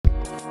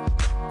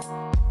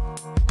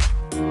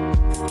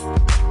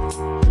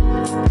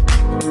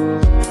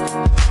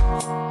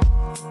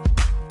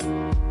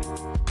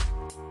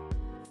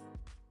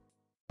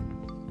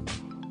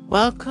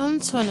Welcome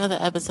to another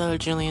episode of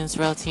Julian's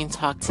Real Teen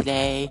Talk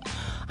today.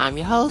 I'm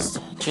your host,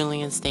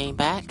 Julian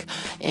Steinbeck,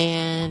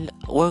 and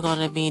we're going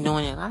to be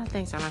doing a lot of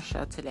things on our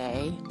show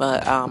today,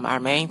 but our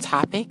main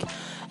topic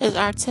is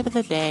our tip of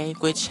the day,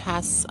 which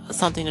has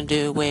something to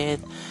do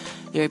with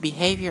your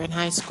behavior in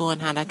high school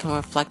and how that can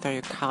reflect on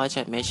your college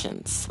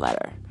admissions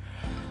letter.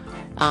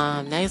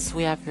 Next,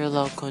 we have your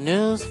local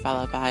news,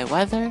 followed by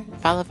weather,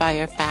 followed by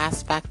your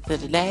fast fact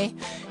of the day.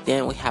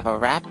 Then we have a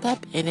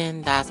wrap-up, and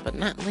then last but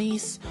not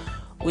least,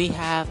 we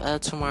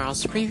have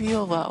tomorrow's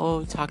preview of what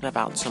we'll be talking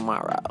about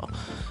tomorrow.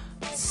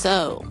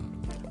 So,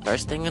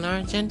 first thing on our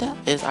agenda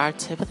is our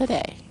tip of the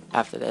day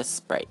after this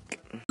break.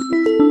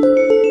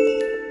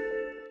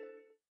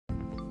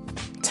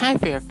 Time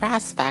for your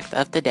fast fact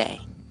of the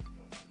day.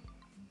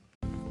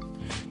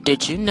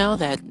 Did you know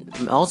that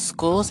most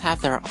schools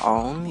have their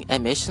own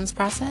admissions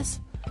process?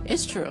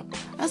 It's true.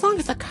 As long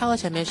as a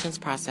college admissions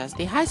process,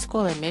 the high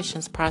school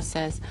admissions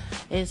process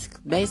is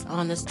based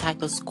on this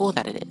type of school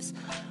that it is.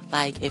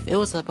 Like, if it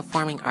was a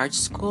performing arts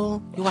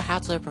school, you will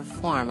have to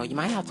perform, or you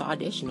might have to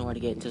audition in order to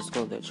get into the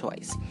school of their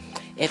choice.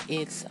 If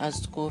it's a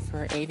school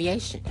for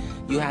aviation,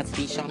 you have to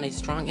be shown a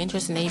strong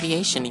interest in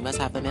aviation. You must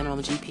have a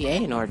minimum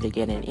GPA in order to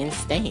get in and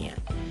stay in.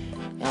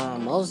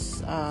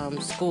 Most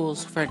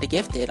schools for the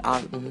gifted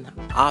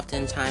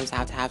oftentimes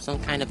have to have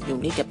some kind of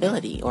unique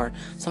ability or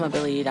some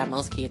ability that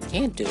most kids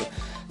can't do.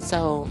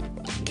 So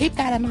keep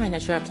that in mind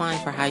as you're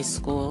applying for high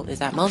school, is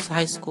that most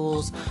high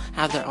schools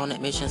have their own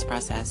admissions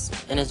process,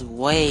 and it's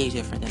way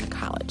different than the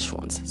college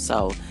ones.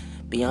 So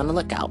be on the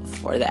lookout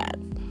for that.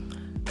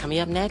 Coming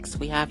up next,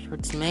 we have your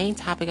main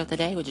topic of the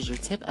day, which is your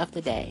tip of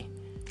the day.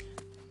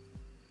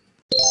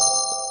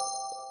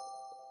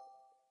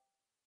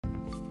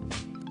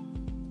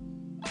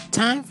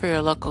 Time for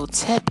your local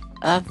tip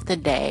of the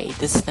day.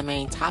 This is the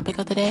main topic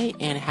of the day,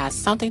 and it has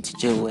something to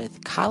do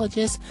with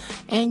colleges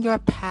and your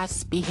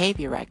past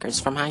behavior records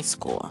from high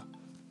school.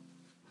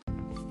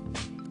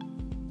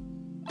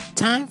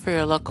 Time for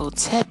your local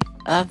tip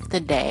of the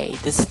day.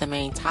 This is the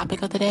main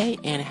topic of the day,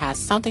 and it has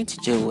something to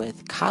do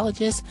with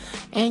colleges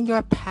and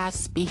your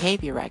past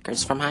behavior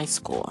records from high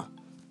school.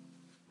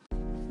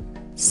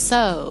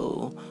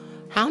 So,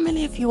 how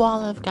many of you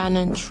all have gotten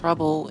in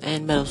trouble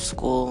in middle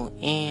school?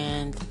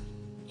 And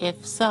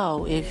if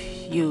so,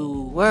 if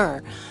you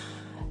were,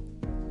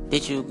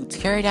 did you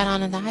carry that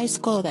on into high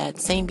school, that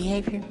same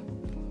behavior?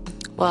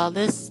 Well,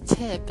 this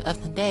tip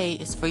of the day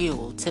is for you.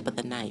 Well, tip of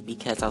the night,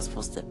 because I was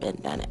supposed to have been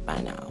done it by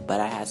now,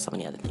 but I had so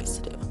many other things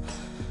to do.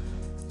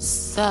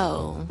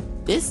 So,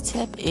 this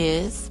tip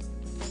is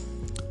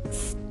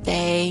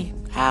stay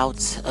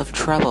out of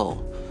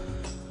trouble.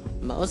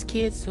 Most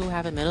kids who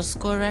have a middle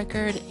school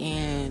record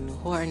and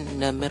who are in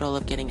the middle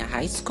of getting a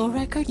high school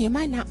record, you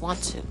might not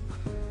want to.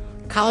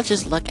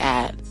 Colleges look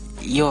at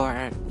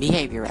your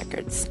behavior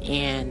records,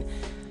 and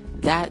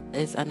that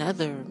is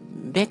another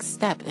big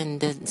step in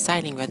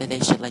deciding whether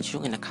they should let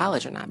you into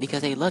college or not,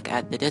 because they look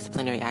at the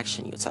disciplinary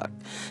action you took.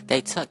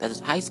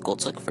 That high school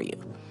took for you.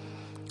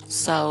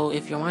 So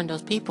if you're one of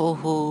those people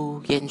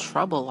who get in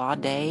trouble all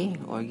day,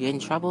 or get in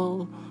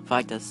trouble for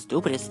like the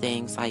stupidest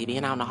things, like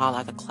being out in the hall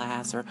after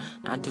class, or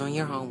not doing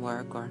your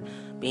homework, or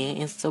being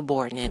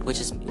insubordinate, which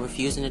is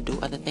refusing to do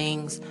other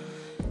things,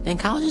 then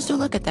colleges do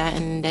look at that,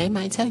 and they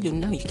might tell you,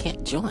 no, you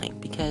can't join,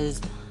 because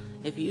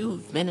if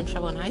you've been in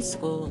trouble in high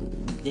school,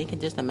 they can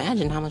just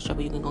imagine how much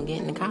trouble you're going to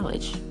get in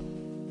college.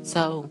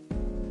 So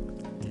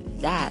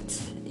that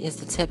is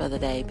the tip of the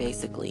day,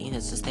 basically,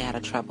 is to stay out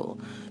of trouble.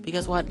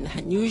 Because what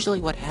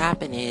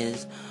happened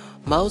is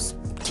most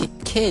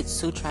kids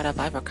who try to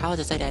apply for college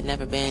and say they've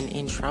never been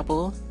in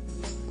trouble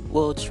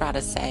will try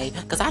to say,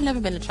 because I've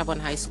never been in trouble in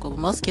high school, but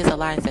most kids will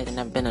lie and say they've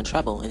never been in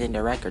trouble, and then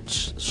their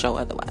records show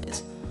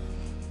otherwise.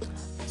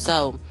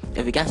 So,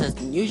 if you guys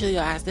usually you'll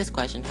ask this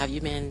question: have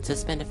you been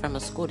suspended from a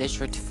school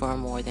district for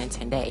more than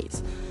 10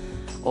 days?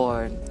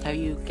 Or have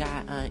you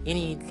got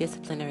any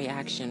disciplinary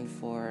action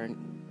for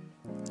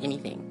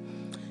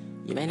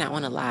anything? You may not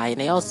want to lie.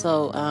 And they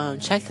also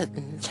check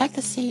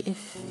to see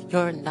if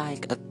you're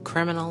like a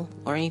criminal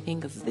or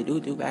anything, because they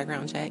do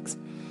background checks.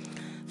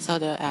 So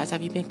they'll ask,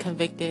 have you been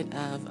convicted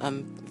of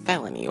a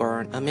felony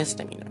or a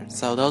misdemeanor?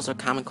 So those are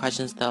common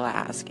questions they'll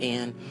ask,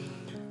 and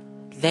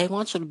they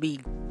want you to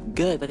be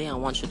good, but they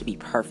don't want you to be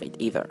perfect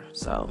either.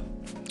 So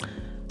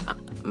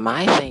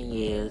my thing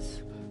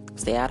is,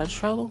 stay out of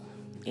trouble,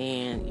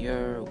 and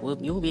you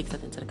will be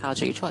accepted into the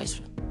college of your choice.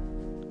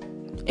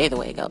 Either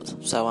way it goes.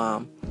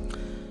 So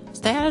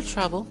stay out of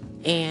trouble,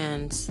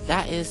 and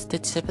that is the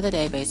tip of the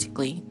day,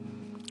 basically.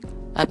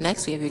 Up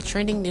next, we have your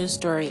trending news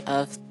story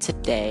of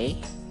today,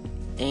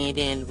 and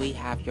then we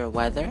have your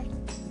weather.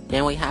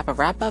 Then we have a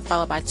wrap up,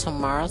 followed by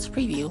tomorrow's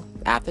preview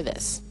after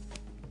this.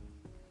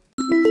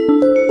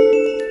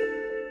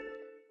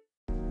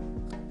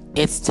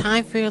 It's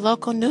time for your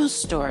local news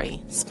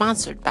story,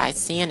 sponsored by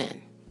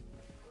CNN.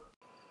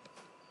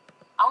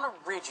 I want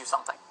to read you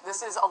something.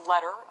 This is a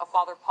letter a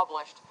father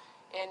published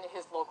in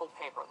his local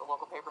paper. The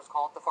local paper is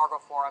called the Fargo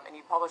Forum, and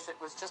he published it.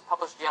 Was just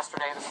published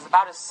yesterday. This is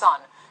about his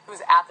son,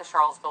 who's at the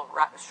Charlottesville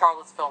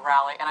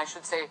rally. And I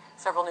should say,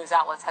 several news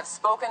outlets have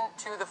spoken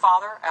to the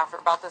father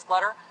about this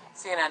letter.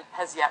 CNN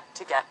has yet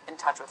to get in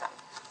touch with him.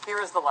 Here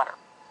is the letter.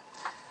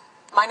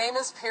 My name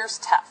is Pierce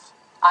Teft.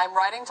 I'm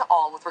writing to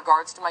all with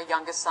regards to my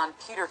youngest son,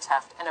 Peter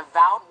Teft, an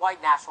avowed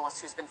white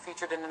nationalist who's been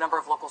featured in a number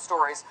of local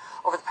stories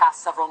over the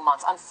past several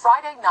months. On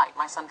Friday night,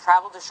 my son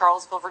traveled to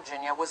Charlottesville,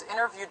 Virginia, was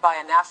interviewed by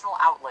a national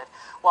outlet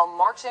while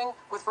marching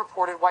with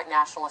reported white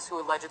nationalists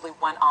who allegedly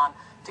went on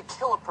to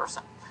kill a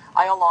person.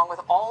 I, along with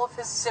all of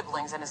his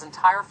siblings and his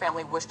entire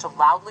family, wish to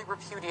loudly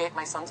repudiate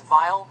my son's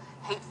vile,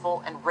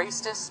 hateful, and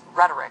racist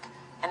rhetoric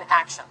and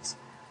actions.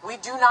 We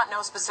do not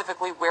know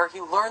specifically where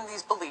he learned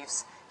these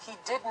beliefs. He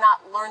did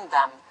not learn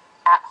them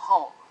at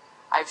home.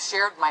 I have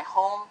shared my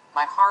home,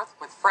 my hearth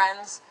with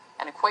friends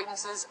and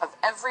acquaintances of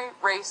every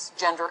race,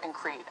 gender, and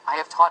creed. I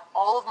have taught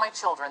all of my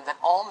children that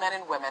all men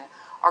and women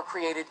are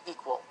created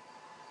equal,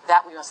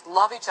 that we must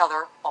love each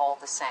other all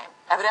the same.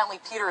 Evidently,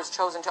 Peter has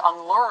chosen to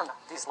unlearn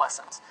these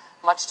lessons,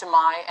 much to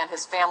my and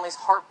his family's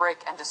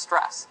heartbreak and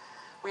distress.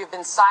 We have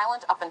been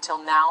silent up until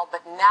now,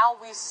 but now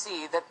we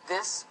see that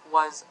this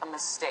was a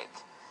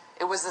mistake.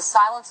 It was the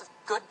silence of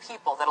good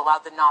people that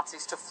allowed the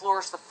Nazis to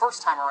flourish the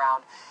first time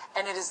around,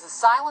 and it is the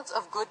silence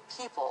of good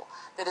people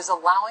that is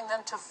allowing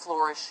them to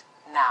flourish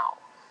now.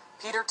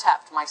 Peter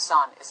Teft, my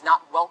son, is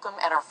not welcome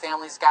at our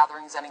family's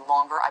gatherings any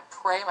longer. I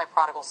pray my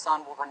prodigal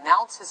son will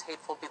renounce his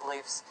hateful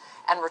beliefs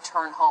and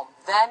return home.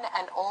 Then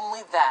and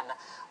only then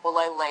will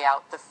I lay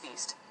out the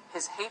feast.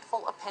 His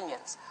hateful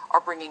opinions are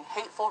bringing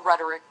hateful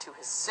rhetoric to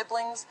his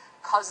siblings,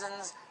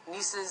 cousins,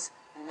 nieces,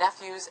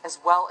 nephews, as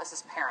well as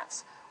his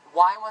parents.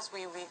 Why must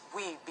we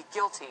be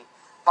guilty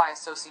by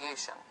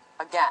association?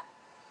 Again,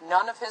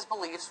 none of his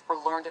beliefs were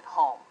learned at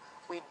home.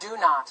 We do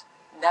not,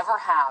 never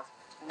have,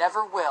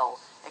 never will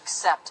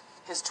accept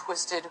his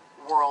twisted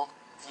world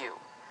view.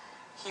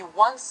 He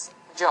once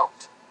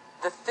joked,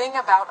 the thing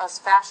about us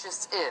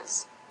fascists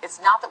is,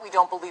 it's not that we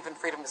don't believe in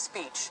freedom of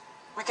speech.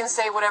 You can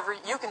say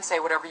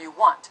whatever you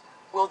want.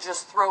 We'll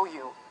just throw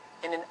you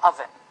in an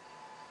oven.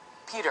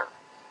 Peter,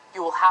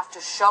 you will have to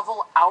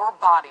shovel our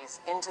bodies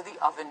into the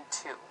oven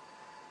too.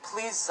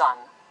 Please, son,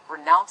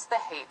 renounce the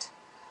hate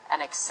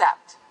and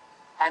accept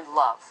and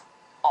love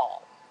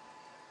all.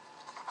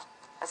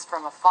 That's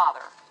from a father,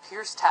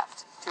 Pierce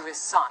Teft, to his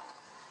son,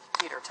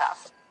 Peter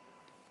Teft.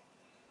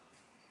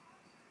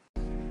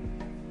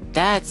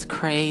 That's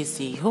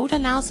crazy. Who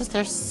denounces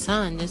their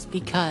son just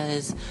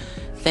because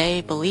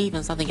they believe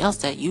in something else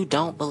that you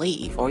don't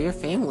believe or your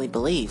family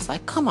believes?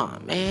 Like, come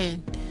on,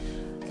 man.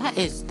 That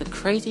is the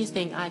craziest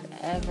thing I've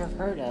ever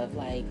heard of.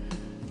 Like,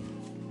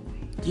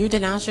 you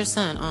denounce your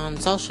son on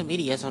social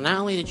media, so not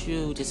only did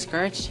you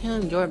discourage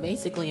him, you're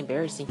basically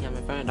embarrassing him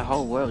in front of the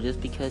whole world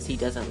just because he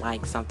doesn't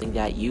like something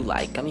that you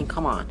like. I mean,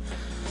 come on.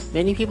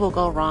 Many people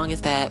go wrong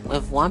is that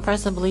if one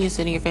person believes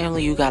in your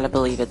family, you gotta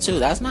believe it too.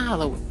 That's not how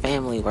the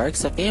family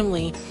works. A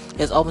family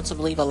is open to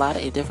believe a lot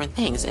of different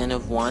things, and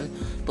if one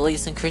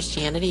believes in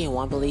Christianity and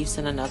one believes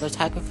in another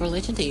type of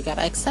religion, then you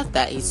gotta accept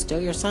that. He's still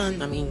your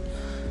son. I mean,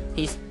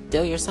 he's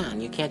still your son.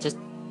 You can't just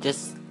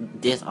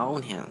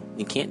disown him.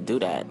 You can't do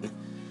that.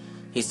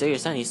 He's still your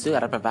son. You still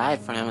gotta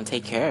provide for him and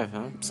take care of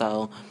him.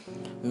 So,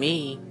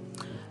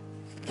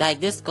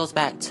 this goes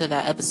back to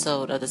that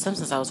episode of The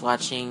Simpsons I was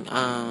watching,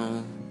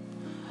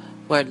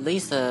 where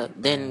Lisa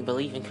didn't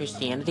believe in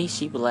Christianity.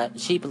 She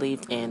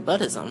believed in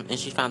Buddhism, and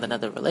she found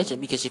another religion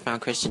because she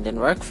found Christian didn't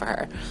work for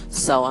her.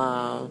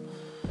 So,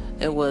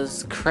 it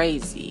was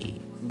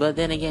crazy. But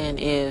then again,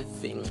 if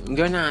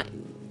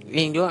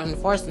you're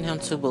enforcing him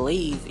to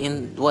believe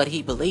in what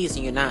he believes,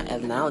 and you're not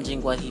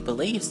acknowledging what he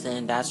believes,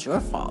 then that's your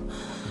fault.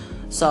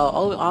 So,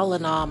 all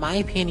in all, my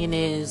opinion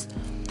is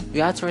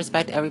you have to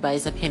respect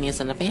everybody's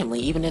opinions in the family,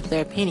 even if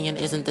their opinion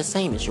isn't the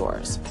same as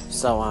yours.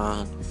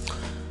 So,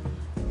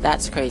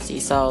 that's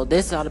crazy. So,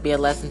 this ought to be a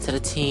lesson to the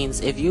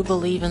teens. If you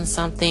believe in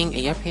something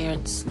and your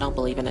parents don't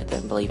believe in it,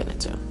 then believe in it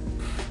too.